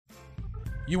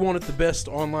You wanted the best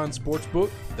online sports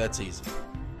book? That's easy.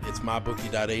 It's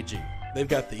mybookie.ag. They've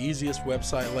got the easiest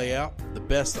website layout, the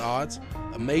best odds,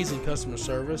 amazing customer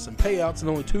service, and payouts in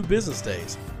only 2 business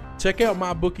days. Check out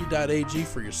mybookie.ag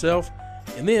for yourself,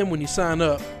 and then when you sign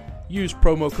up, use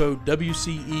promo code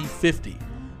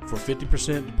WCE50 for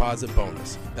 50% deposit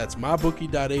bonus. That's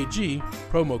mybookie.ag,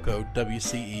 promo code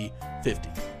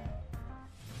WCE50.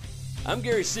 I'm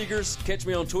Gary Seegers. Catch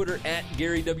me on Twitter at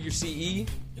GaryWCE.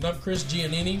 And I'm Chris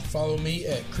Giannini. Follow me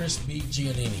at Chris B.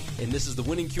 Giannini. And this is the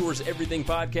Winning Cures Everything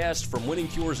podcast from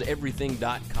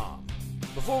winningcureseverything.com.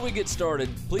 Before we get started,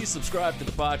 please subscribe to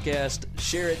the podcast,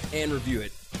 share it, and review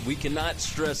it. We cannot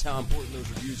stress how important those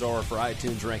reviews are for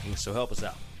iTunes rankings, so help us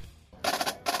out.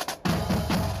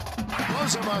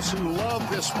 Those of us who love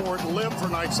this sport live for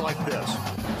nights like this.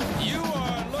 You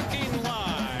are looking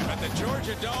live at the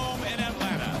Georgia Dome in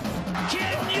Atlanta.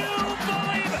 Can you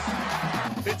believe it?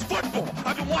 It's football.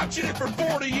 I've been watching it for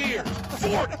 40 years.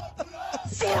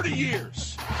 40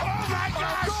 years. Oh, my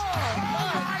gosh. Oh,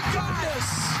 my goodness.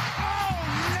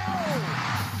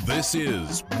 Oh, no. This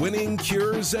is Winning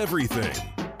Cures Everything.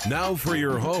 Now for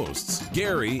your hosts,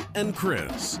 Gary and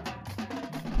Chris.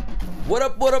 What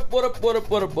up? Bowl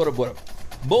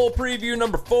preview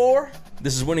number 4.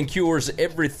 This is Winning Cures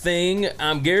Everything.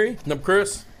 I'm Gary. And I'm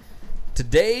Chris.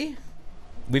 Today,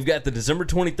 we've got the December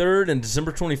 23rd and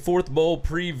December 24th bowl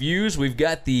previews. We've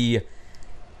got the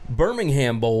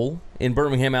Birmingham Bowl in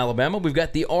Birmingham, Alabama. We've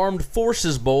got the Armed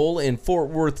Forces Bowl in Fort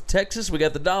Worth, Texas. We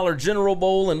got the Dollar General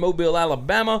Bowl in Mobile,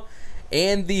 Alabama.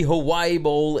 And the Hawaii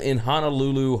Bowl in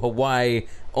Honolulu, Hawaii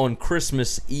on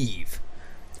Christmas Eve.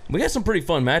 We got some pretty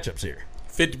fun matchups here.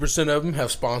 50% of them have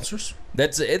sponsors.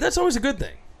 That's always a good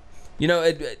thing. You know,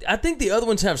 I think the other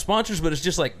ones have sponsors, but it's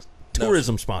just like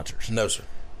tourism sponsors. No, sir.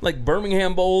 Like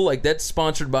Birmingham Bowl, like that's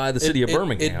sponsored by the city of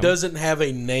Birmingham. It doesn't have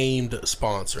a named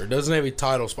sponsor. It doesn't have a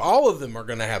title sponsor. All of them are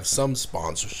going to have some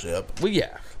sponsorship. Well,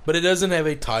 yeah. But it doesn't have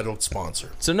a titled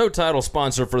sponsor. So no title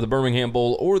sponsor for the Birmingham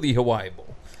Bowl or the Hawaii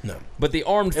Bowl. No. But the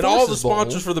Armed Forces Bowl. And all the Bowl,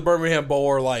 sponsors for the Birmingham Bowl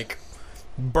are like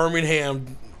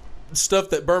Birmingham stuff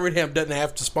that Birmingham doesn't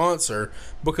have to sponsor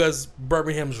because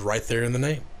Birmingham's right there in the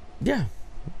name. Yeah.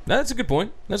 That's a good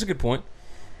point.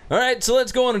 All right, so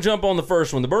let's go on and jump on the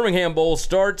first one. The Birmingham Bowl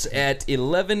starts at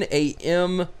 11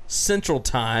 a.m. Central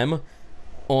Time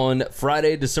on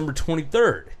Friday, December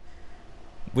 23rd.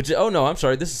 This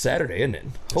is Saturday, isn't it?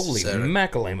 Holy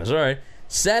macalamas. All right.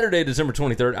 Saturday, December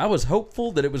 23rd. I was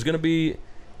hopeful that it was going to be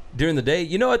during the day.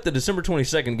 You know, at the December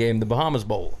 22nd game, the Bahamas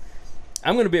Bowl,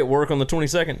 I'm going to be at work on the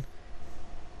 22nd,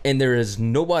 and there is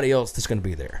nobody else that's going to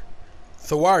be there.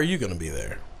 So why are you going to be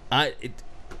there?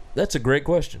 That's a great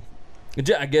question.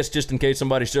 I guess just in case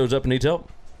somebody shows up and needs help.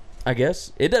 I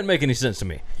guess. It doesn't make any sense to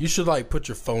me. You should, put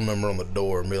your phone number on the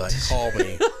door and be like, call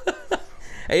me.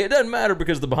 Hey, it doesn't matter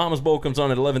because the Bahamas Bowl comes on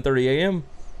at 11:30 a.m.,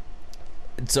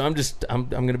 so I'm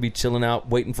going to be chilling out,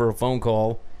 waiting for a phone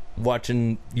call,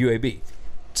 watching UAB.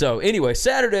 So anyway,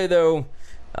 Saturday though,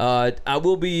 I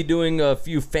will be doing a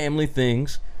few family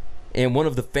things, and one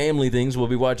of the family things will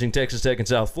be watching Texas Tech and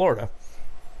South Florida.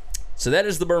 So that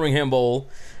is the Birmingham Bowl.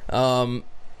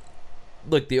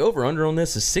 Look, the over/under on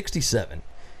this is 67.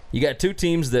 You got two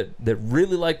teams that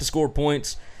really like to score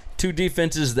points, two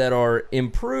defenses that are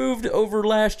improved over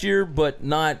last year but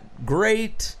not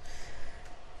great.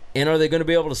 And are they going to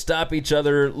be able to stop each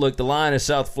other? Look, the line is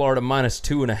South Florida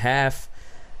 -2.5.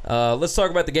 Let's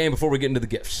talk about the game before we get into the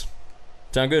gifts.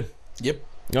 Sound good? Yep.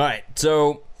 All right,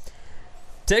 so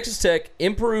Texas Tech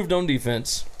improved on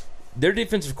defense. Their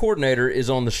defensive coordinator is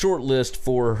on the short list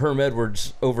for Herm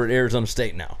Edwards over at Arizona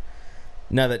State now.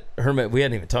 Now that we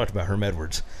hadn't even talked about Herm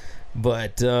Edwards.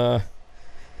 But, I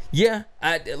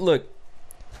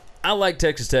like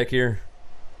Texas Tech here.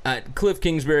 Cliff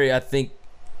Kingsbury, I think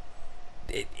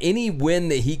any win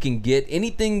that he can get,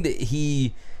 anything that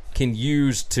he can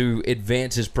use to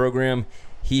advance his program,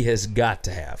 he has got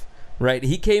to have. Right?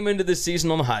 He came into this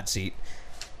season on the hot seat.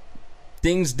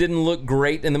 Things didn't look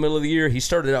great in the middle of the year. He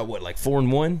started out,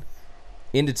 4-1?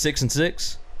 Ended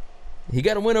 6-6? He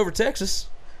got a win over Texas.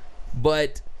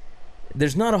 But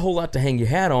there's not a whole lot to hang your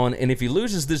hat on. And if he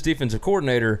loses this defensive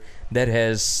coordinator that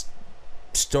has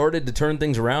started to turn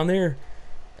things around there,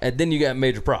 then you got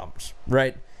major problems,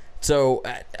 right? So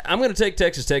I'm going to take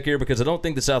Texas Tech here because I don't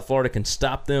think that South Florida can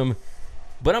stop them.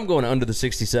 But I'm going under the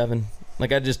 67. I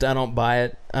don't buy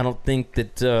it. I don't think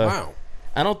that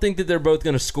I don't think that they're both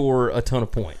going to score a ton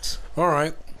of points. All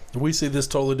right. We see this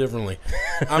totally differently.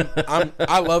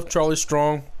 I love Charlie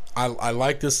Strong. I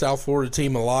like this South Florida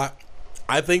team a lot.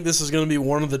 I think this is going to be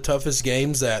one of the toughest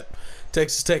games that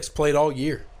Texas Tech's played all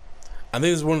year. I think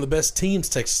this is one of the best teams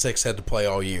Texas Tech's had to play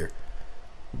all year.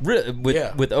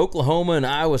 With Oklahoma and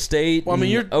Iowa State. Well, I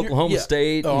mean, Oklahoma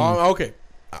State. Okay.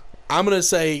 I'm going to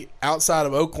say outside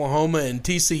of Oklahoma and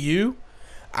TCU,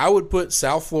 I would put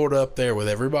South Florida up there with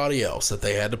everybody else that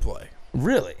they had to play.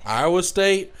 Really? Iowa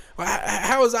State.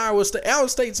 How is Iowa State? Iowa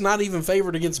State's not even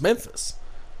favored against Memphis.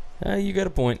 You got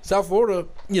a point. South Florida,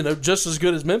 just as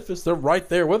good as Memphis. They're right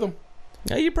there with them.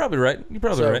 Yeah, you're probably right.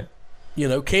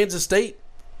 Right. Kansas State,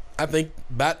 I think,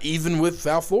 about even with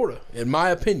South Florida, in my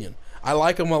opinion. I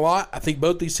like them a lot. I think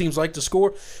both these teams like to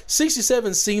score.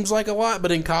 67 seems like a lot,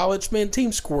 but in college, man,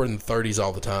 teams score in the 30s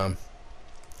all the time.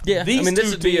 Yeah, these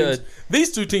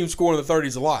two teams score in the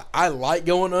 30s a lot. I like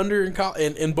going under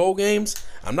in bowl games.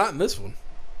 I'm not in this one.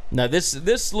 Now,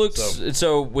 this looks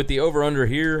so with the over-under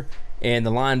here and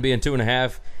the line being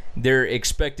 2.5, they're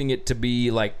expecting it to be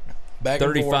like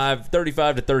 35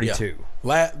 to 32.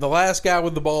 Yeah. The last guy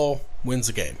with the ball wins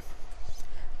the game.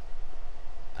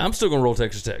 I'm still going to roll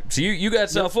Texas Tech. So you got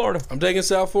South Florida. I'm taking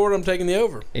South Florida. I'm taking the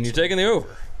over. And you're taking the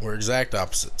over. We're exact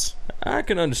opposites. I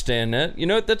can understand that. You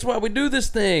know what? That's why we do this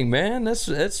thing, man.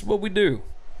 That's what we do.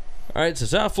 All right, so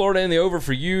South Florida and the over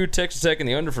for you, Texas Tech and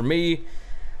the under for me.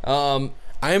 I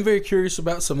am very curious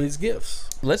about some of these gifts.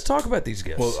 Let's talk about these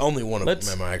gifts. Well, only one of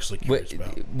them am I actually curious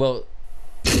about. Well,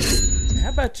 how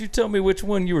about you tell me which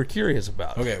one you were curious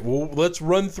about? Okay, well, let's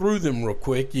run through them real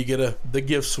quick. You get the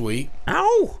gift suite.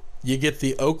 Ow! You get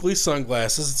the Oakley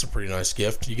sunglasses. It's a pretty nice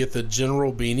gift. You get the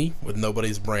General beanie with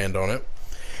nobody's brand on it.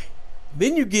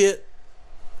 Then you get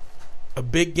a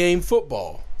big game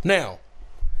football. Now,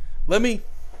 let me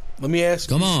ask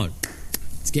you. Come on.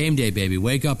 It's game day, baby.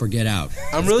 Wake up or get out.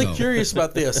 I'm really curious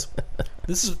about this.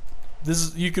 This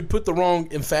is you could put the wrong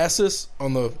emphasis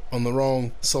on the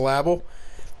wrong syllable.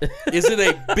 Is it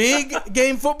a big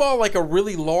game football, like a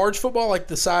really large football, like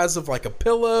the size of like a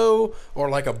pillow or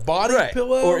like a body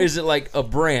pillow? Or is it like a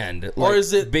brand? Like or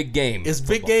is it big game? Is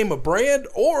football? Big game a brand?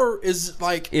 Or is it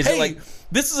like,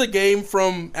 this is a game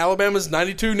from Alabama's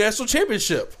 92 national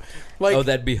championship? Like,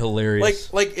 that'd be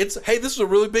hilarious. Like this is a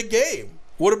really big game.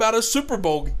 What about a Super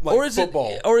Bowl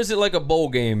football? Or is it like a bowl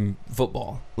game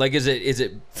football? Like is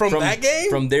it from that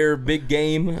game? From their big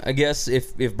game, I guess,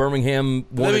 if Birmingham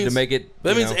wanted to make it.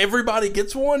 That means everybody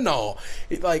gets one? No.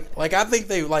 Like I think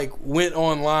they went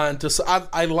online to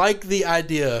I like the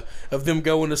idea of them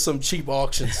going to some cheap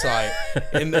auction site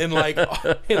and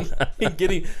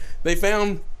getting they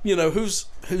found, who's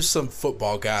some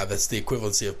football guy that's the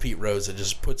equivalency of Pete Rose that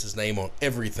just puts his name on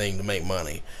everything to make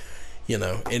money.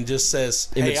 And just says,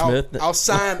 "Hey, I'll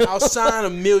sign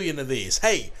 $1 million of these.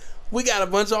 Hey, we got a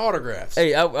bunch of autographs."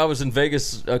 Hey, I was in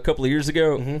Vegas a couple of years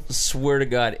ago. Mm-hmm. Swear to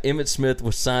God, Emmitt Smith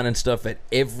was signing stuff at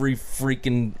every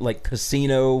freaking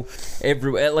casino,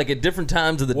 at different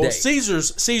times of the day.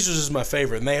 Caesars is my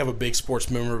favorite, and they have a big sports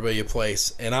memorabilia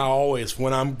place. And I always,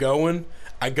 when I'm going,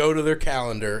 I go to their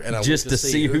calendar and I just look to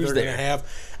see who's there. Gonna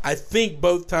have. I think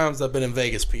both times I've been in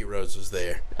Vegas, Pete Rose was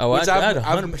there. Oh, I'd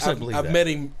 100% believe that. I've met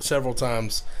him several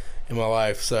times in my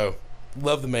life, so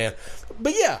love the man.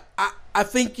 But yeah, I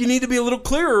think you need to be a little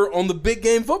clearer on the big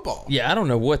game football. Yeah, I don't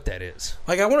know what that is.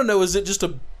 I want to know, is it just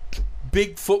a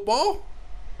big football?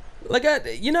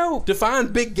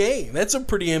 Define big game. That's a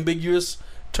pretty ambiguous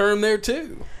term there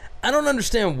too. I don't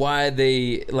understand why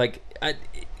they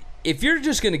if you're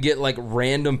just going to get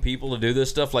random people to do this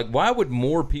stuff, why would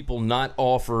more people not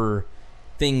offer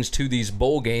things to these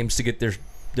bowl games to get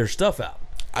their stuff out?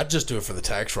 I'd just do it for the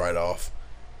tax write-off.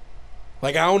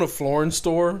 I own a flooring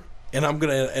store, and I'm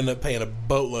going to end up paying a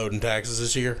boatload in taxes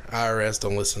this year. IRS,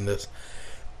 don't listen to this.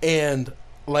 And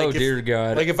dear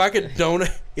God, if I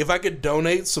could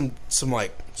donate some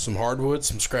hardwood,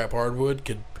 some scrap hardwood,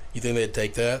 you think they'd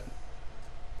take that?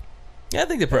 Yeah, I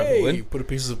think they probably would. You put a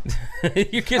piece of. I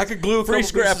could glue a couple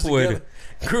pieces together.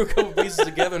 Glue a couple pieces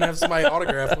together and have somebody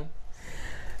autograph them.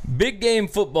 Big game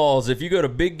footballs. If you go to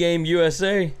Big Game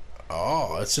USA,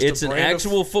 it's an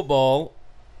actual football,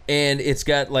 and it's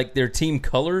got their team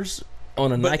colors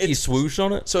on a Nike swoosh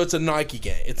on it. So it's a Nike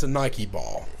game. It's a Nike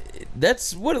ball.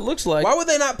 That's what it looks like. Why would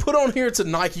they not put on here? It's a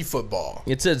Nike football.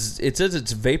 It says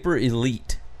it's Vapor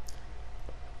Elite.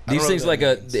 These things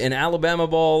an Alabama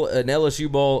ball, an LSU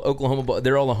ball, Oklahoma ball,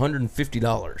 they're all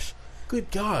 $150.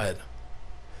 Good God.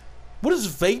 What does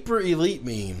Vapor Elite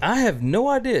mean? I have no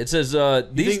idea. It says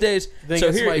these days.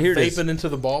 So here it is. Vaping into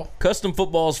the ball? Custom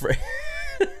footballs for.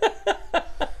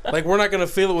 We're not going to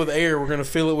fill it with air. We're going to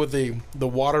fill it with the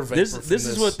water vapor. This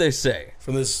is what they say.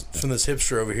 From this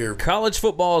hipster over here. College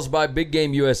footballs by Big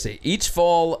Game USA. Each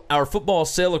fall, our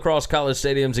footballs sail across college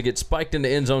stadiums and get spiked into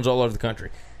end zones all over the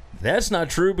country. That's not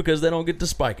true because they don't get to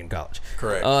spike in college.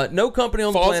 Correct. No company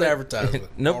on False the planet. Advertisement.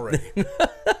 Nope.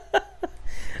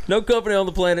 No company on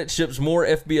the planet ships more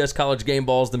FBS college game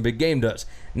balls than Big Game does.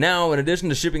 Now, in addition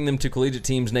to shipping them to collegiate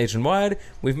teams nationwide,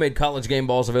 we've made college game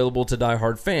balls available to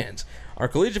diehard fans. Our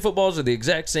collegiate footballs are the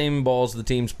exact same balls the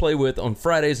teams play with on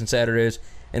Fridays and Saturdays,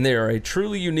 and they are a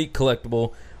truly unique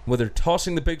collectible. Whether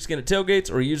tossing the pigskin at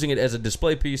tailgates or using it as a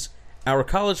display piece, our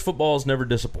college footballs never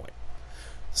disappoint.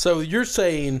 So you're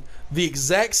saying the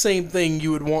exact same thing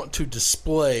you would want to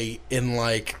display in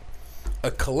like a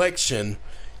collection,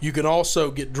 you can also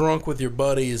get drunk with your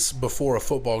buddies before a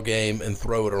football game and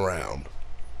throw it around.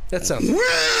 That sounds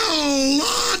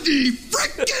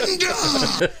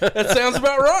that sounds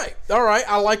about right. All right,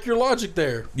 I like your logic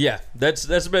there. Yeah, that's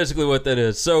basically what that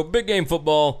is. So, Big Game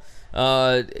football,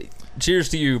 cheers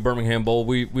to you, Birmingham Bowl.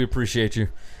 We appreciate you.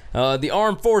 The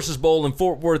Armed Forces Bowl in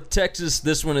Fort Worth, Texas.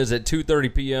 This one is at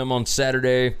 2:30 p.m. on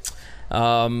Saturday.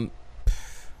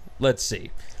 Let's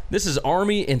see. This is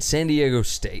Army and San Diego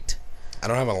State. I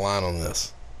don't have a line on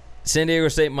this. San Diego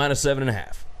State minus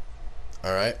 7.5.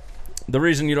 All right. The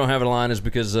reason you don't have a line is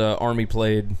because Army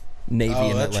played Navy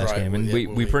in that last game, and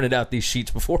we printed out these sheets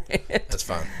beforehand. That's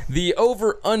fine. The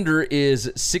over-under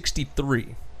is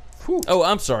 63. Whew. Oh,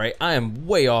 I'm sorry. I am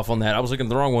way off on that. I was looking at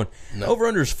the wrong one. No.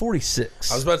 Over-under is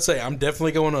 46. I was about to say, I'm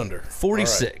definitely going under.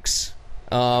 46.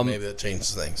 Right. Maybe that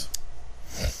changes things.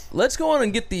 Let's go on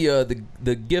and get the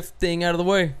gift thing out of the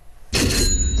way.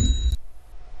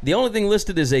 The only thing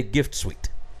listed is a gift suite.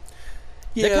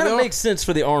 Yeah, that kind of makes sense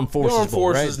for the Armed Forces. The Armed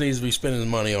Forces right? needs to be spending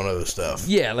money on other stuff.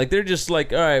 Yeah, like they're just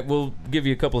like, all right, we'll give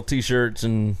you a couple of T-shirts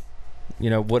and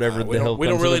whatever the hell. We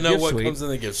don't really know what suite. comes in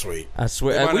the gift suite. I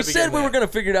swear, we said we were going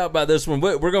to figure it out by this one.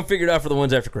 We're going to figure it out for the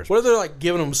ones after Christmas. What if they're like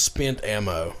giving them spent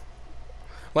ammo?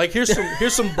 Like here's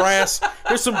some brass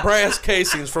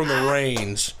casings from the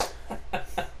range.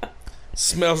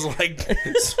 Smells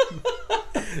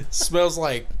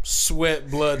like sweat,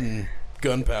 blood, and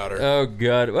gunpowder. Oh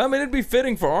God! Well, I mean, it'd be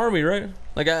fitting for Army, right?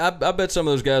 Like I bet some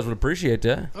of those guys would appreciate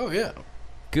that. Oh yeah.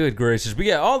 Good gracious! But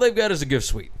yeah, all they've got is a gift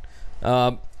suite.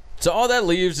 So all that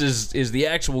leaves is the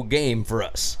actual game for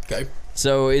us. Okay.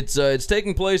 So it's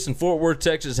taking place in Fort Worth,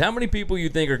 Texas. How many people you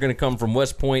think are going to come from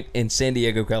West Point and San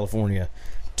Diego, California,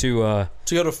 to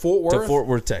go to Fort Worth? To Fort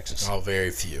Worth, Texas. Oh,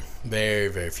 very few. Very,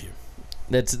 very few.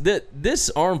 This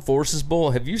Armed Forces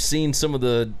Bowl. Have you seen some of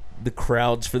the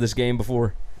crowds for this game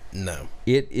before? No.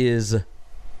 It is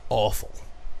awful,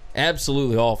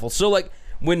 absolutely awful. So like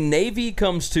when Navy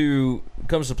comes to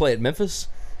play at Memphis,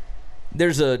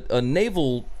 there's a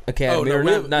naval academy.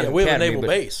 We have a naval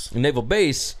base. A naval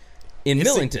base in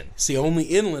Millington. It's the only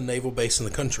inland naval base in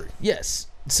the country. Yes.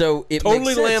 So it totally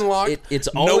makes sense. landlocked. It's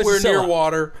always nowhere near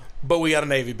water, but we got a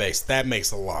Navy base. That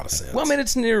makes a lot of sense. Well, I mean,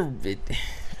 it's near the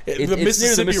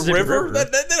Mississippi River. They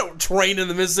don't train in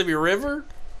the Mississippi River.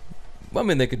 Well, I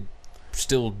mean, they could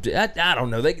still. I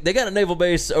don't know. They got a naval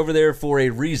base over there for a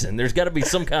reason. There's got to be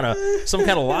some kind of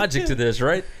logic to this,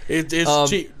 right? It's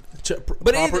cheap.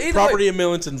 But property in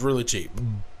Millington's really cheap.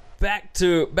 Back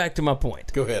to my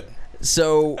point. Go ahead.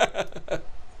 So,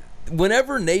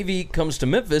 whenever Navy comes to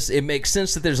Memphis, it makes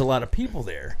sense that there's a lot of people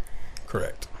there.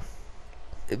 Correct.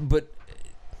 But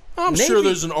I'm sure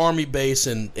there's an Army base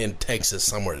in Texas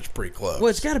somewhere that's pretty close. Well,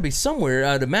 it's got to be somewhere,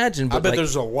 I'd imagine. But I bet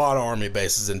there's a lot of Army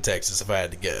bases in Texas if I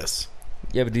had to guess.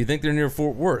 Yeah, but do you think they're near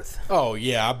Fort Worth? Oh,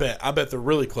 yeah, I bet they're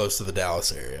really close to the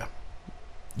Dallas area.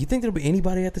 You think there'll be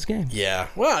anybody at this game? Yeah.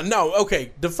 Well, no.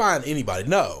 Okay, define anybody.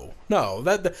 No.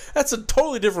 That's a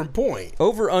totally different point.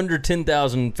 Over under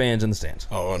 10,000 fans in the stands.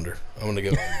 Oh, under. I'm going to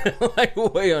go under. Like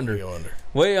way under. Go under.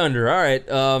 Way under. All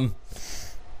right.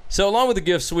 So along with the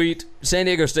gift suite, San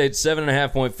Diego State's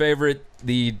 7.5-point favorite.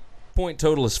 The point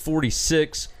total is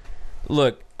 46.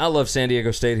 Look, I love San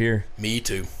Diego State here. Me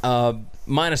too.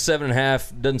 Minus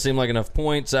 7.5 doesn't seem like enough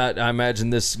points. I imagine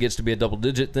this gets to be a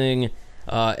double-digit thing.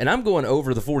 And I'm going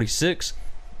over the 46,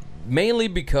 mainly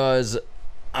because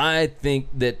I think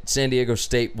that San Diego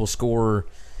State will score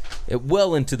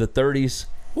well into the 30s.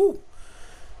 Woo.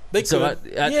 They so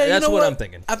could. That's what I'm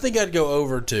thinking. I think I'd go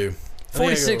over too.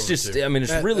 46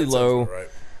 it's really low.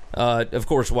 Right. Of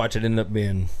course, watch it end up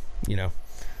being,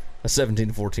 a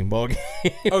 17-14 ball game.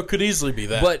 Oh, it could easily be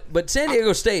that. But San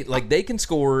Diego State, like, they can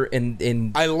score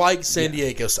and I like San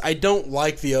Diego. I don't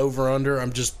like the over-under.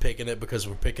 I'm just picking it because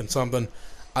we're picking something.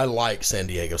 I like San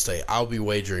Diego State. I'll be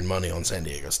wagering money on San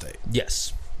Diego State.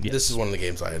 Yes. This is one of the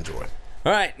games I enjoy.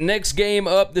 All right, next game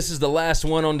up. This is the last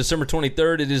one on December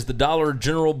 23rd. It is the Dollar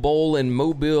General Bowl in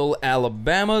Mobile,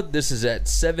 Alabama. This is at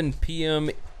 7 p.m.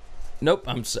 Nope,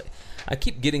 I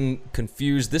keep getting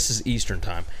confused. This is Eastern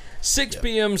time. 6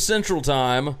 p.m. Central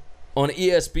Time on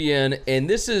ESPN, and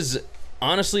this is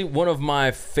honestly one of my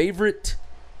favorite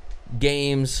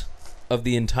games of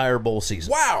the entire bowl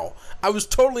season. Wow. I was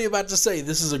totally about to say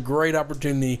this is a great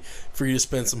opportunity for you to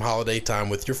spend some holiday time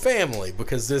with your family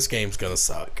because this game's going to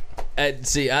suck. I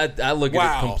look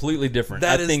at it completely different.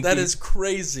 That is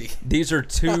crazy. These are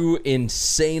two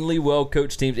insanely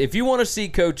well-coached teams. If you want to see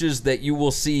coaches that you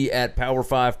will see at Power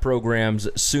 5 programs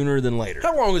sooner than later.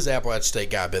 How long has the Appalachian State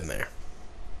guy been there?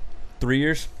 3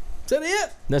 years. Is that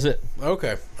it? That's it.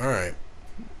 Okay. All right.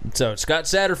 So Scott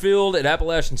Satterfield at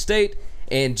Appalachian State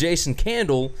and Jason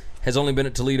Candle has only been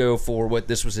at Toledo for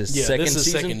this was his second season. This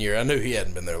is second year. I knew he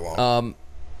hadn't been there long.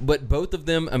 But both of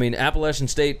them, Appalachian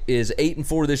State is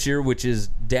 8-4 this year, which is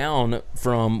down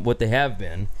from what they have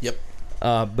been. Yep.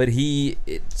 But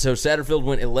so Satterfield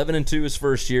went 11-2 his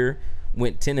first year,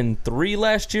 went 10-3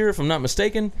 last year, if I'm not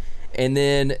mistaken, and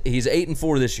then he's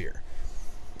 8-4 this year.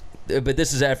 But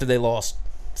this is after they lost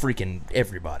freaking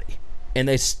everybody, and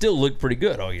they still look pretty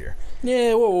good all year.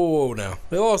 Yeah, whoa now.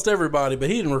 They lost everybody, but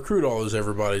he didn't recruit all those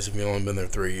everybodies if he only been there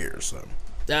 3 years. So.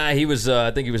 He was.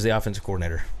 I think he was the offensive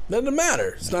coordinator. Doesn't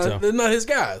matter. They're not his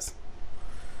guys.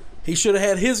 He should have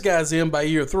had his guys in by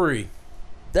year 3.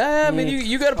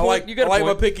 You got a point. I like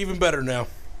my pick even better now.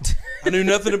 I knew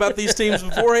nothing about these teams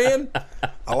beforehand.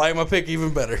 I like my pick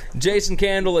even better. Jason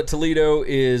Candle at Toledo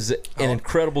is an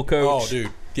incredible coach. Oh,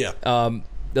 dude, yeah.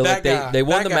 They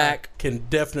won the MAC. Can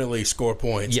definitely score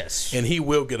points. Yes, and he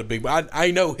will get a big.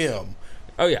 I know him.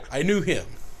 Oh yeah, I knew him.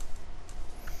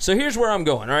 So here's where I'm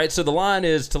going. All right, so the line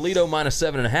is Toledo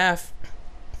 -7.5.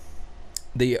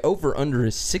 The over/under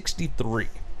is 63.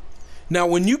 Now,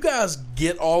 when you guys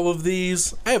get all of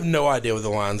these, I have no idea what the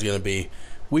line's going to be.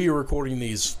 We are recording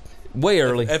these way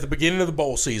early at the beginning of the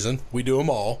bowl season. We do them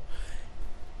all,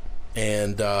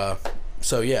 and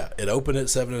so yeah, it opened at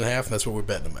 7.5. And that's what we're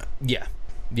betting them at.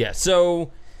 Yeah.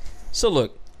 So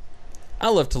look, I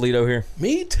love Toledo here.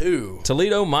 Me too.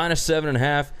 Toledo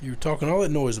 -7.5. You were talking all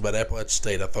that noise about Appalachian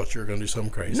State. I thought you were going to do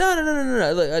something crazy.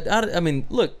 No.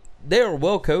 Look, they are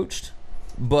well coached,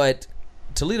 but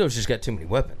Toledo's just got too many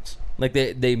weapons. Like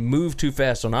they move too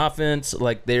fast on offense.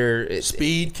 Like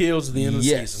speed kills at the end of the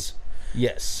season.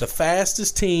 Yes. The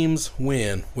fastest teams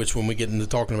win. Which, when we get into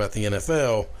talking about the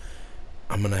NFL,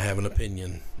 I'm going to have an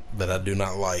opinion that I do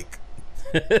not like,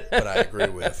 but I agree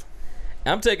with.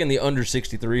 I'm taking the under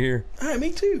 63 here. All right,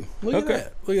 me too. Look at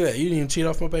that. You didn't even cheat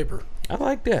off my paper. I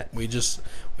like that. We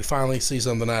finally see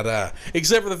something eye to eye.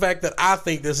 Except for the fact that I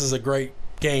think this is a great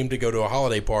game to go to a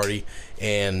holiday party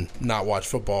and not watch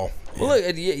football. Well,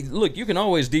 look, you can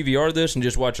always DVR this and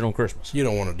just watch it on Christmas. You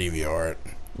don't want to DVR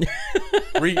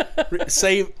it.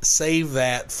 Save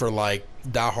that for like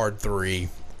Die Hard 3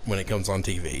 when it comes on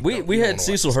TV. We had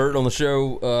Cecil Hurt on the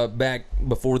show back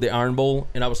before the Iron Bowl,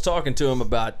 and I was talking to him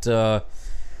about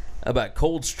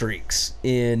cold streaks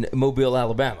in Mobile,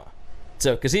 Alabama.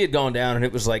 So, because he had gone down and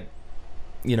it was like,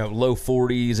 low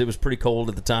 40s. It was pretty cold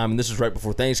at the time, and this was right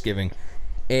before Thanksgiving.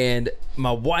 And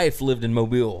my wife lived in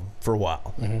Mobile for a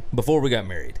while before we got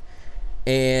married.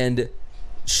 And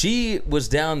she was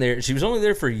down there. She was only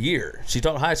there for a year. She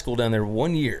taught high school down there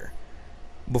 1 year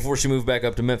before she moved back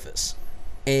up to Memphis.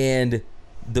 And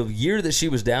the year that she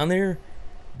was down there,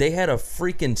 they had a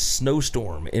freaking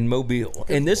snowstorm in Mobile.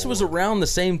 And this was around the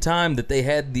same time that they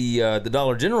had the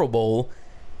Dollar General Bowl.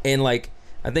 And, I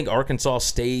think Arkansas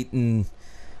State and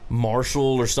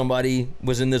Marshall or somebody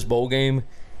was in this bowl game.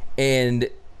 And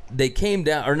they came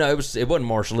down, or no, it wasn't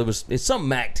Marshall. It's some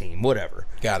MAC team, whatever.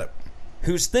 Got it.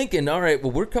 Who's thinking, all right,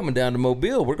 well, we're coming down to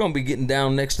Mobile. We're going to be getting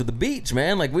down next to the beach,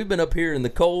 man. Like, we've been up here in the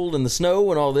cold and the snow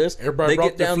and all this. Everybody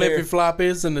brought their flippy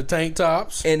floppies and the tank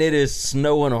tops. And it is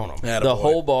snowing on them the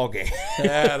whole ball game.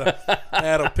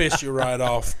 That'll piss you right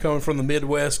off. Coming from the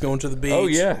Midwest, going to the beach. Oh,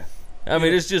 yeah. I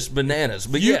mean, it's just bananas.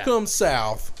 But you come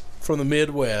south from the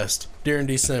Midwest during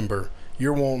December,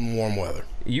 you're wanting warm weather.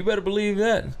 You better believe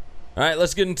that. All right,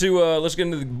 let's get into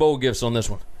the bowl gifts on this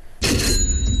one.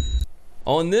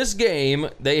 On this game,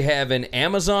 they have an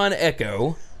Amazon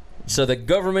Echo, so the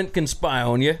government can spy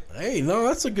on you. Hey, no,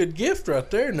 that's a good gift right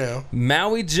there now.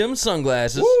 Maui Jim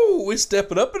sunglasses. Woo, we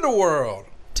stepping up in the world.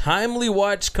 Timely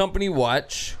Watch Company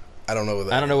watch. I don't know what that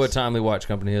is. I don't know what Timely Watch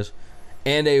Company is.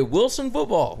 And a Wilson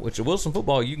football, which a Wilson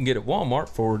football you can get at Walmart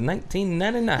for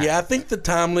 $19.99. Yeah, I think the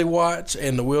Timely Watch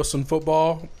and the Wilson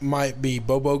football might be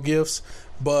Bobo gifts.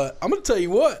 But I'm going to tell you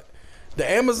what, the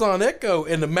Amazon Echo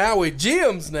and the Maui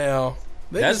Gyms now,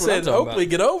 they just said Oakley,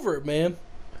 get over it, man.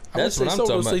 That's what I'm talking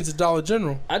talking about. Things at Dollar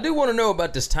General. I do want to know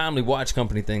about this Timely Watch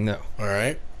Company thing, though. All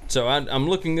right. So I'm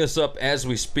looking this up as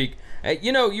we speak.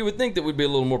 You would think that we'd be a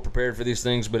little more prepared for these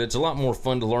things, but it's a lot more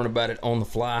fun to learn about it on the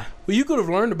fly. Well, you could have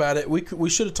learned about it. We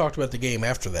should have talked about the game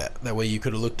after that. That way you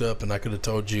could have looked up and I could have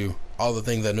told you all the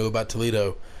things I knew about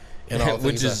Toledo And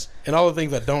all the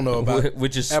things I don't know about,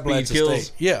 which is Appalachian speed kills.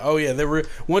 State. Yeah, oh yeah.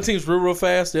 One team's real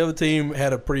fast. The other team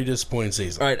had a pretty disappointing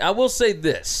season. All right, I will say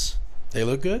this. They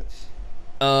look good.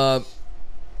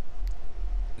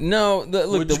 No, they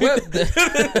look good.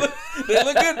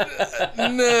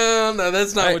 No,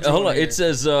 that's not what you hold want on. to It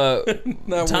says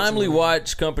Timely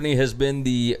Watch Company has been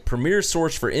the premier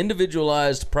source for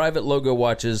individualized private logo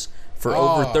watches for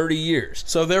over 30 years.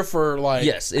 So therefore, like,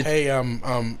 yes, hey,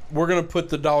 we're gonna put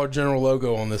the Dollar General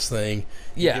logo on this thing.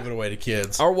 And give it away to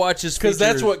kids. Our watches, because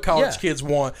that's what college kids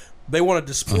want. They want to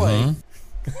display.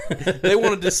 They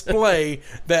want to display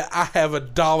that I have a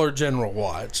Dollar General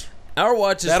watch. Our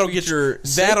watches that'll feature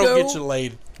that'll get you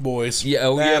laid, boys. Yeah,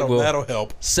 that'll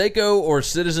help. Seiko or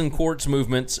Citizen quartz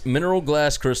movements, mineral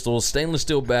glass crystals, stainless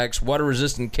steel backs,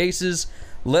 water-resistant cases,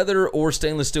 leather or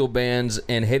stainless steel bands,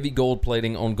 and heavy gold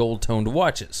plating on gold-toned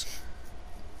watches.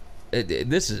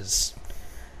 This is...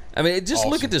 I mean, just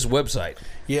awesome. Look at this website.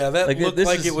 Yeah, that looked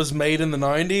like it was made in the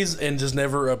 90s and just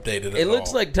never updated It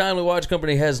looks like Timely Watch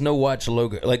Company has no watch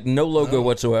logo, like no logo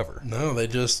whatsoever. No, they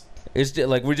just... It's just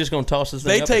like we're just going to toss this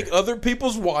thing They up take there. other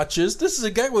people's watches. This is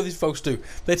exactly what these folks do.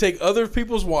 They take other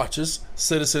people's watches,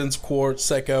 Citizens, Quartz,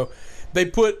 Seiko. They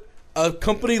put a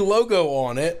company logo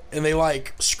on it, and they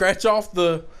like scratch off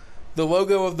the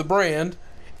logo of the brand,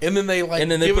 and then they like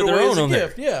give it away as a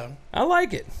gift. Yeah, I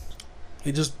like it.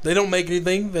 They don't make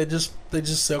anything. They just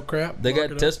sell crap. They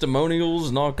got testimonials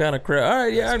and all kind of crap. All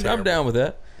right, yeah, I'm down with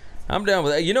that. I'm down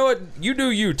with that. You know what? You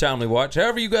do you, Timely Watch.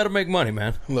 However you got to make money,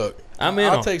 man. Look,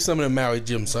 I'll take some of the Maui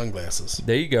Jim sunglasses.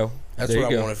 There you go. That's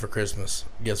what I wanted for Christmas.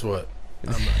 Guess what?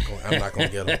 I'm not going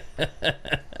to get them.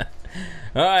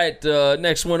 All right,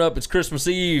 next one up. It's Christmas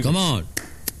Eve. Come on.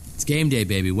 It's game day,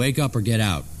 baby. Wake up or get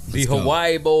out. The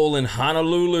Hawaii Bowl in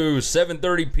Honolulu,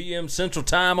 7:30 p.m. Central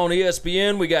Time on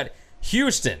ESPN. We got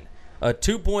Houston, a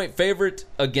 2-point favorite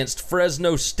against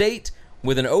Fresno State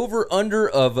with an over-under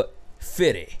of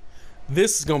 50.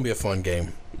 This is going to be a fun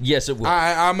game. Yes, it will.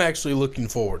 I'm actually looking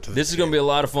forward to this. This is going to be a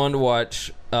lot of fun to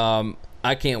watch.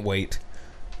 I can't wait.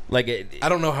 I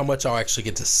don't know how much I'll actually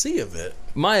get to see of it.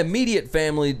 My immediate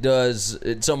family does.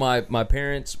 So my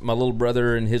parents, my little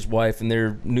brother and his wife and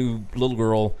their new little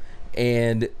girl,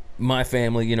 and my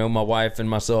family, my wife and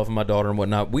myself and my daughter and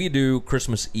whatnot, we do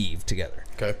Christmas Eve together.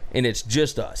 Okay. And it's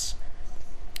just us.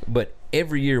 But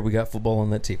every year we got football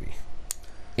on that TV.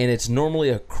 And it's normally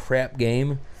a crap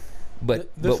game.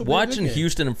 But watching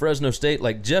Houston and Fresno State,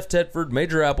 like Jeff Tedford,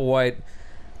 Major Applewhite,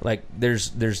 like there's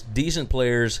decent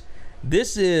players.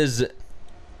 This is,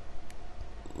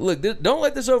 look, don't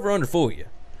let this over-under fool you.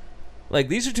 Like,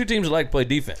 these are two teams that like to play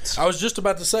defense. I was just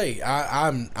about to say,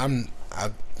 I'm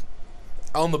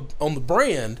on the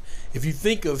brand. If you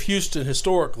think of Houston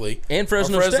historically and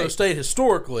Fresno State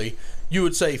historically, you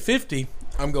would say 50.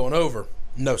 I'm going over.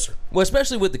 No, sir. Well,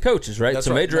 especially with the coaches, right? That's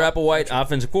so right. Major Applewhite,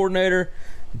 offensive coordinator.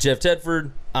 Jeff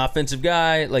Tedford, offensive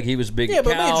guy. Like, he was a big but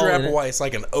Major Cal, Applewhite's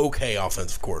like an okay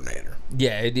offensive coordinator.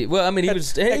 Yeah, he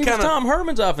was Tom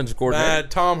Herman's offensive coordinator.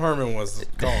 Tom Herman was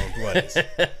calling plays.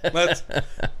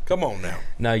 Come on now.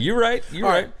 No, you're right. You're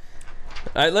right.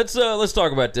 All right, let's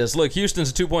talk about this. Look,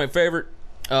 Houston's a 2-point favorite.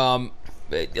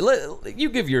 You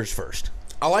give yours first.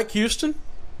 I like Houston.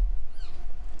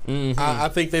 Mm-hmm. I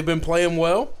think they've been playing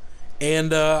well,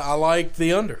 and I like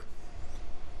the under.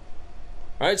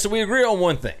 All right, so we agree on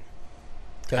one thing.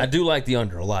 Okay. I do like the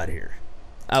under a lot here.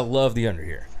 I love the under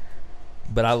here.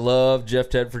 But I love Jeff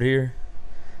Tedford here.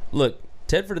 Look,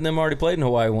 Tedford and them already played in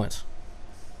Hawaii once.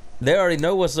 They already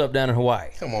know what's up down in Hawaii.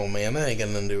 Come on, man. That ain't got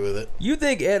nothing to do with it. You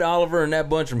think Ed Oliver and that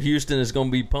bunch from Houston is going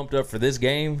to be pumped up for this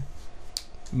game?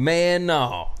 Man,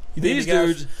 no. These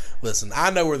dudes... Listen, I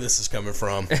know where this is coming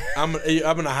from. I'm going to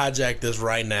hijack this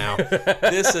right now.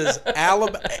 This is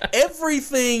Alabama.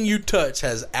 Everything you touch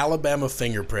has Alabama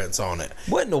fingerprints on it.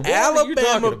 What in the world are you talking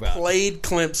about? Alabama played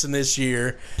Clemson this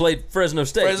year. Played Fresno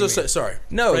State. Sorry.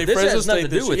 No, played this Fresno has nothing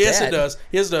State to do with Yes, that. it does.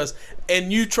 Yes, it does.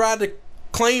 And you tried to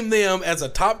claim them as a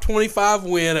top 25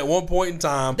 win at one point in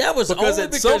time. That was because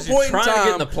you're trying to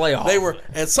get in the playoff.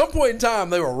 At some point in time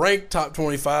they were ranked top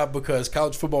 25 because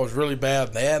college football was really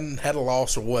bad. They hadn't had a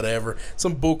loss or whatever,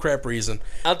 some bullcrap reason.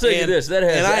 I'll tell you this: that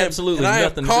has absolutely nothing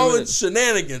to do with it. College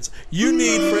shenanigans. You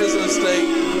need Fresno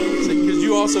State because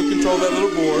you also control that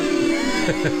little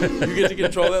board. You get to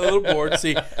control that little board.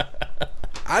 See.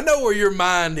 I know where your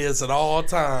mind is at all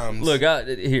times. Look,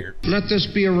 here. Let this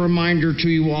be a reminder to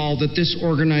you all that this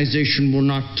organization will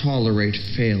not tolerate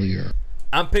failure.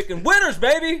 I'm picking winners,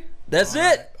 baby. That's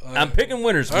it. I'm picking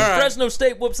winners. When Fresno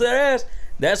State whoops their ass,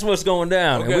 That's what's going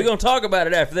down. Okay. And we're going to talk about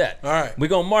it after that. All right. We're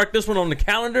going to mark this one on the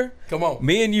calendar. Come on.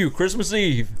 Me and you, Christmas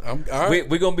Eve. All right.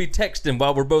 We're going to be texting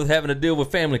while we're both having to deal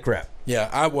with family crap.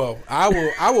 Yeah, I will.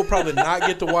 I will probably not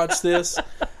get to watch this.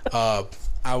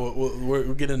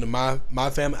 We'll get into my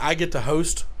family. I get to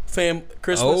host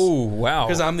Christmas. Oh, wow.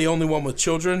 Because I'm the only one with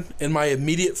children in my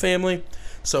immediate family.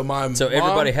 So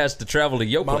everybody has to travel to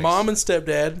your place. My mom and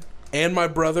stepdad and my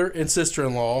brother and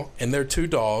sister-in-law and their 2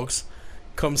 dogs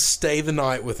come stay the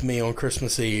night with me on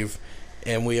Christmas Eve,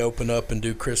 and we open up and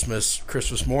do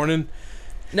Christmas morning.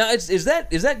 Now, is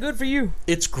that good for you?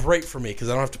 It's great for me because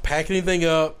I don't have to pack anything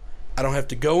up. I don't have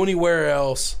to go anywhere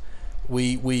else.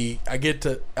 I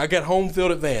get home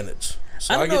field advantage.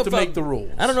 So I get to make the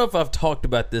rules. I don't know if I've talked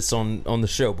about this on the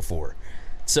show before.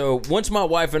 So once my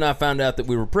wife and I found out that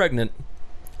we were pregnant,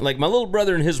 like my little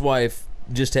brother and his wife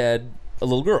just had a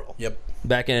little girl. Yep.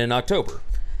 Back in October.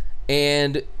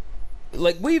 And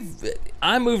like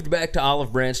I moved back to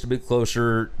Olive Branch to be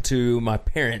closer to my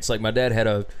parents. Like my dad had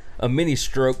a mini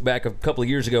stroke back a couple of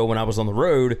years ago when I was on the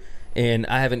road, and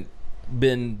I haven't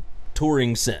been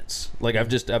touring since. Like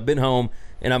I've been home,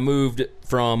 and I moved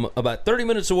from about 30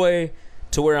 minutes away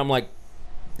to where I'm like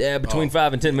between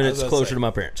 5 and 10 minutes closer to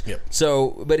my parents. Yep.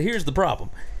 So, but here's the problem.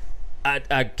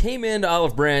 I came into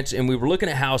Olive Branch and we were looking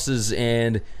at houses,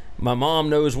 and my mom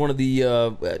knows one of the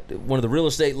real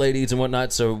estate ladies and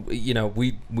whatnot. So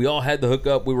we all had the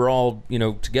hookup. We were all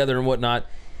together and whatnot.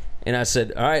 And I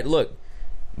said, all right, look,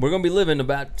 we're gonna be living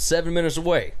about 7 minutes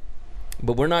away,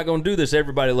 but we're not gonna do this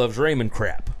Everybody Loves Raymond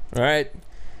crap. All right.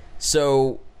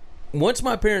 So once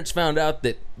my parents found out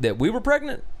that we were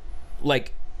pregnant,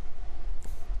 like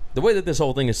the way that this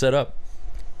whole thing is set up,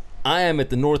 I am at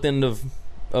the north end of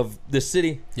this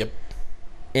city. Yep.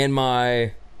 And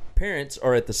my parents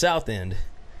are at the south end,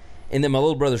 and then my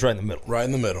little brother's right in the middle. Right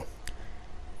in the middle.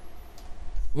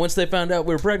 Once they found out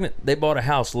we were pregnant, they bought a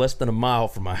house less than a mile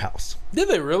from my house. Did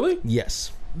they really?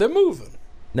 Yes. They're moving.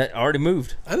 That already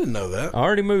moved. I didn't know that.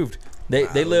 Already moved. They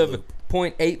live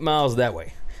 0.8 miles that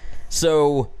way.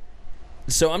 So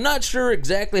I'm not sure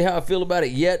exactly how I feel about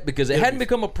it yet because it hadn't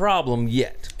become a problem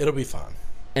yet. It'll be fine.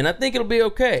 And I think it'll be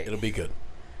okay. It'll be good.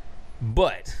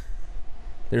 But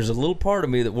there's a little part of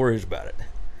me that worries about it.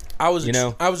 I was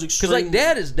extremely, because like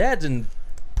dad's in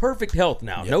perfect health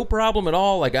now, no problem at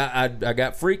all. Like I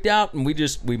got freaked out and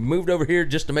we moved over here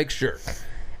just to make sure.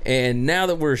 And now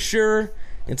that we're sure,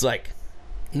 it's like,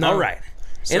 all right.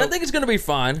 So, and I think it's going to be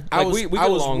fine. Like we get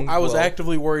along. I was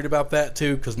actively worried about that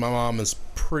too because my mom is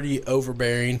pretty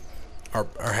overbearing, or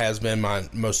has been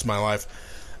most of my life,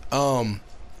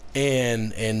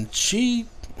 and she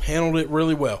handled it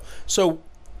really well. So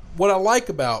what I like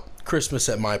about Christmas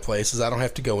at my place is I don't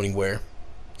have to go anywhere.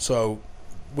 So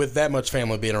with that much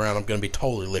family being around, I'm going to be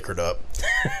totally liquored up.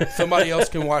 Somebody else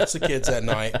can watch the kids that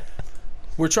night.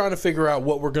 We're trying to figure out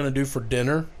what we're going to do for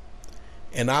dinner,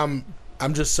 and I'm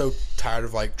just so tired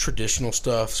of like traditional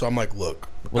stuff. So I'm like, look.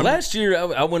 Well, last year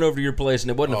I went over to your place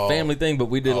and it wasn't a family thing, but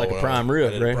we did like a prime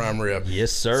rib, right? Prime rib.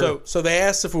 Yes, sir. So they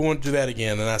asked if we want to do that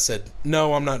again, and I said,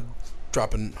 no, I'm not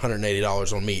dropping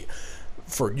 $180 on meat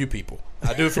for you people.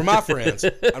 I do it for my friends.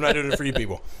 I'm not doing it for you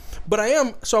people. But I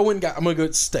am. So I'm going to go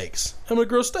get steaks. I'm going to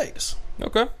grill steaks.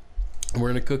 Okay. And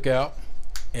we're going to cook out,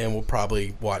 and we'll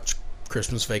probably watch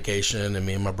Christmas Vacation, and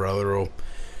me and my brother will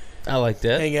I like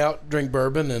that. hang out, drink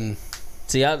bourbon, and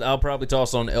see, I'll probably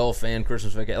toss on Elf and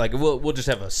Christmas Vacation. Like we'll just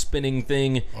have a spinning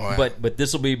thing, but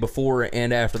this will be before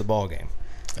and after the ball game.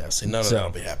 Yeah, see, none of that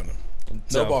will be happening.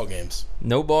 No ball games.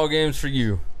 No ball games for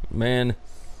you, man.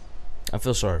 I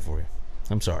feel sorry for you.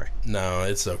 I'm sorry. No,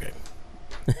 it's okay.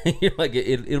 You're like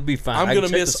it'll be fine. I'm gonna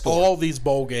miss all these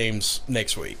bowl games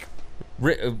next week.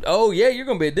 Oh yeah, you're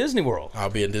gonna be at Disney World. I'll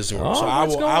be at Disney World, so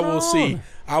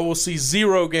I will see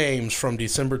 0 games from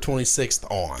December 26th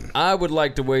on. I would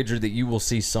like to wager that you will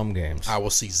see some games. I will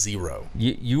see 0.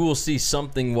 You will see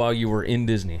something while you were in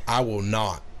Disney. I will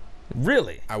not.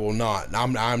 Really? I will not.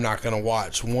 I'm not gonna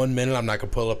watch 1 minute. I'm not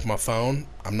gonna pull up my phone.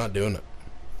 I'm not doing it.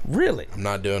 Really? I'm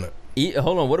not doing it.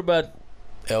 Hold on. What about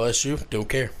LSU? Don't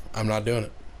care. I'm not doing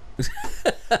it.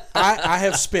 I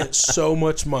have spent so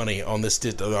much money on this.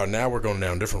 Now we're going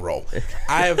down a different roll.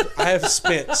 I have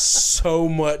spent so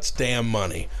much damn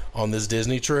money on this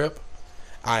Disney trip.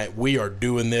 We are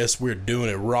doing this. We're doing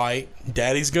it right.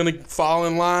 Daddy's gonna fall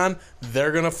in line.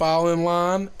 They're gonna fall in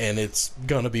line, and it's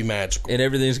gonna be magical. And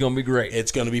everything's gonna be great.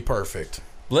 It's gonna be perfect.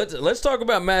 Let's talk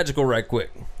about magical right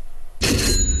quick.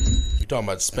 You're talking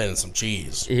about spending some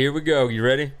cheese. Here we go. You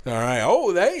ready? All right.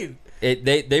 Oh,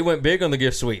 they went big on the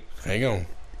gift suite. Hang on.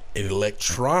 An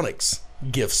electronics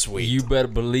gift suite. You better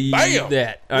believe Bam!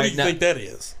 that. What do you think that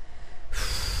is?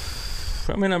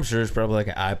 I mean, I'm sure it's probably like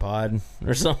an iPod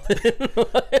or something.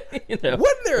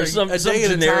 Wasn't there a day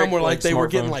at a time where like they were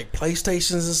getting like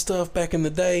PlayStations and stuff back in the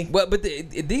day? Well, but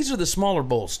these are the smaller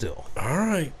bowls still. All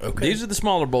right, okay. These are the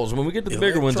smaller bowls. When we get to the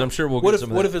bigger ones, I'm sure we'll get some of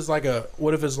that. What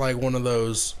if it's like one of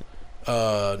those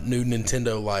new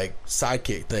Nintendo like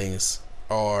sidekick things?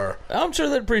 Or I'm sure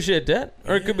they'd appreciate that.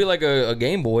 Or it could be like a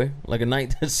Game Boy, like a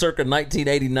circa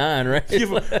 1989, right?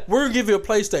 We're gonna give you a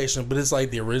PlayStation, but it's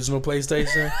like the original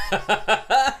PlayStation,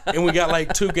 and we got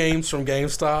like 2 games from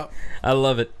GameStop. I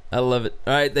love it. All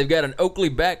right, they've got an Oakley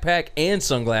backpack and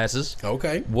sunglasses.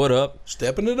 Okay, what up?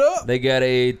 Stepping it up. They got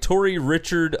a Tory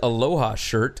Richard Aloha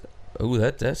shirt. Oh,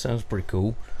 that sounds pretty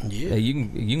cool. Yeah, hey, you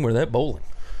can wear that bowling.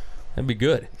 That'd be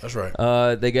good. That's right.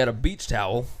 They got a beach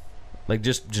towel. Like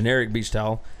just generic beach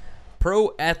towel,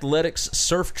 Pro Athletics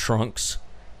surf trunks,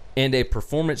 and a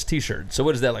performance T-shirt. So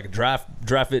what is that, like a dry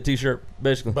fit T-shirt,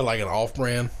 basically? But like an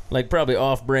off-brand, like probably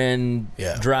off-brand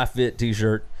dry fit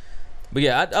T-shirt. But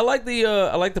yeah, I like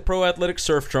the Pro Athletics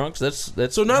surf trunks. That's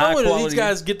so not only do these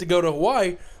guys get to go to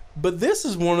Hawaii, but this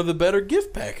is one of the better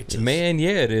gift packages. Man,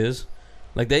 yeah, it is.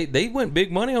 Like they went big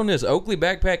money on this Oakley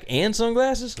backpack and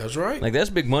sunglasses. That's right. Like that's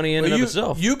big money in and of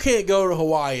itself. You can't go to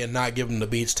Hawaii and not give them the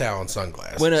beach towel and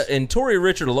sunglasses. When and Tory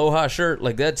Richard Aloha shirt,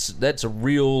 like that's a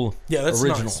real that's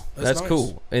original. Nice. That's nice.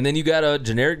 Cool. And then you got a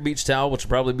generic beach towel, which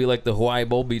will probably be like the Hawaii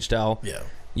Bowl beach towel. Yeah.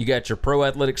 You got your Pro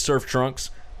Athletic surf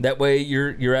trunks. That way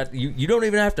you don't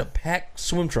even have to pack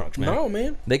swim trunks, man. No,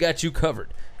 man. They got you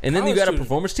covered. And then you got a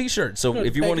performance T-shirt. So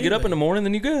if you want to get up in the morning,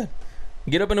 then you good.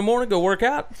 Get up in the morning, go work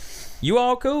out. You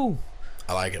all cool.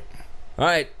 I like it. All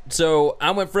right, so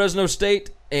I went Fresno State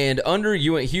and under.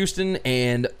 You went Houston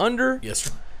and under. Yes,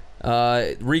 sir.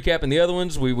 Recapping the other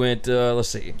ones, we went, let's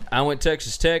see. I went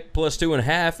Texas Tech plus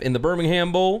 2.5 in the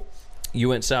Birmingham Bowl. You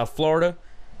went South Florida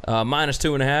minus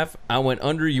 2.5. I went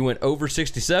under. You went over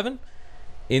 67.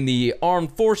 In the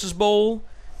Armed Forces Bowl,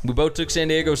 we both took San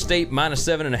Diego State minus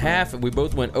 7.5, and we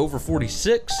both went over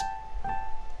 46.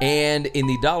 And in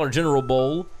the Dollar General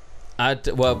Bowl,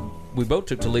 we both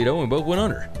took Toledo and we both went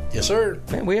under. Yes, sir.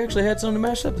 Man, we actually had something to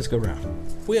match up this go round.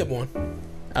 We have one.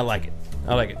 I like it.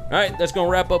 All right, that's going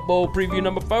to wrap up bowl preview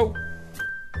number 4.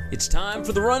 It's time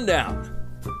for the rundown.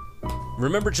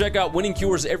 Remember, check out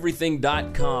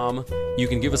winningcureseverything.com. You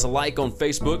can give us a like on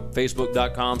Facebook,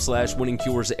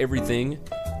 facebook.com/winningcureseverything.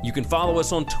 You can follow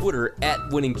us on Twitter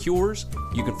 @winningcures.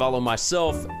 You can follow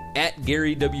myself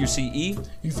 @Gary WCE.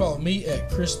 You follow me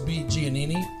 @Chris B.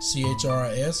 Giannini,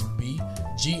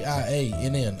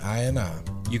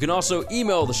 ChrisBgiannini. You can also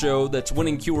email the show. That's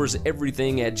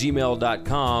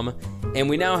winningcureseverything@gmail.com. And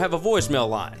we now have a voicemail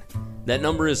line. That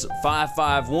number is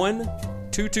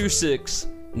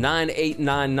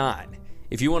 551-226-9899.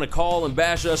 If you want to call and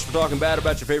bash us for talking bad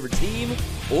about your favorite team,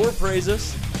 or praise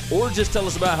us, or just tell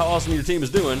us about how awesome your team is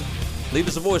doing, leave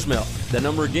us a voicemail. That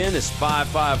number again is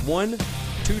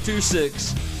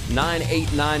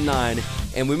 551-226-9899,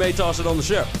 and we may toss it on the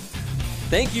show.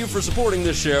 Thank you for supporting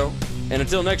this show, and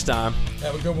until next time,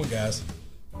 have a good one, guys.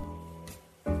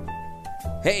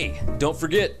 Hey, don't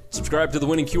forget, subscribe to the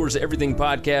Winning Cures Everything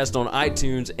podcast on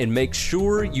iTunes and make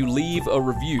sure you leave a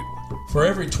review. For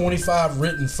every 25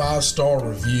 written 5-star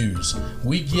reviews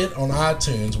we get on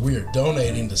iTunes, we are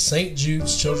donating to St.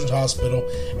 Jude's Children's Hospital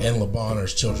and Le Bonheur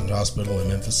Children's Hospital in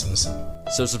Memphis, Tennessee.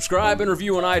 So subscribe and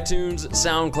review on iTunes,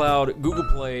 SoundCloud, Google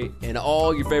Play, and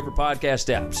all your favorite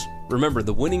podcast apps. Remember,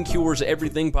 the Winning Cures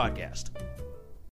Everything podcast.